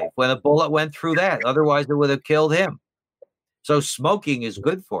his life when a bullet went through that. Otherwise, it would have killed him. So smoking is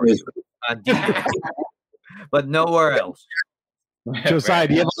good for you on D-Day, but nowhere else. Josiah,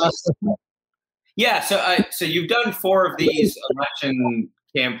 do you have a Yeah, so you've done 4 of these election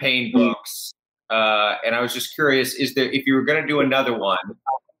campaign books, and I was just curious: if you were going to do another one,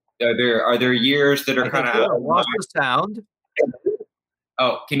 are there years that are kind of lost the sound?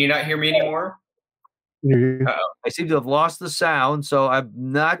 Oh, can you not hear me anymore? I seem to have lost the sound, so I'm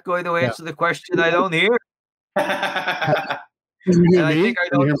not going to answer the question I don't hear. And I think I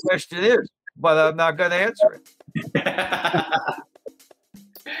know what the question is, but I'm not going to answer it.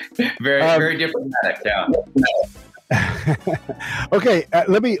 Very diplomatic, yeah. Okay,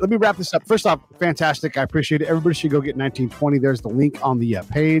 let me wrap this up. First off, fantastic. I appreciate it. Everybody should go get 1920. There's the link on the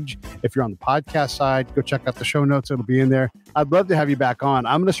page. If you're on the podcast side, go check out the show notes. It'll be in there. I'd love to have you back on.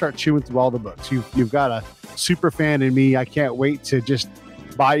 I'm going to start chewing through all the books. You've got a super fan in me. I can't wait to just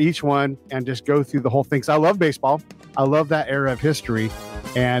buy each one and just go through the whole thing. 'Cause I love baseball. I love that era of history.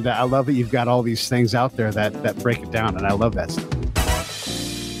 And I love that you've got all these things out there that break it down. And I love that stuff.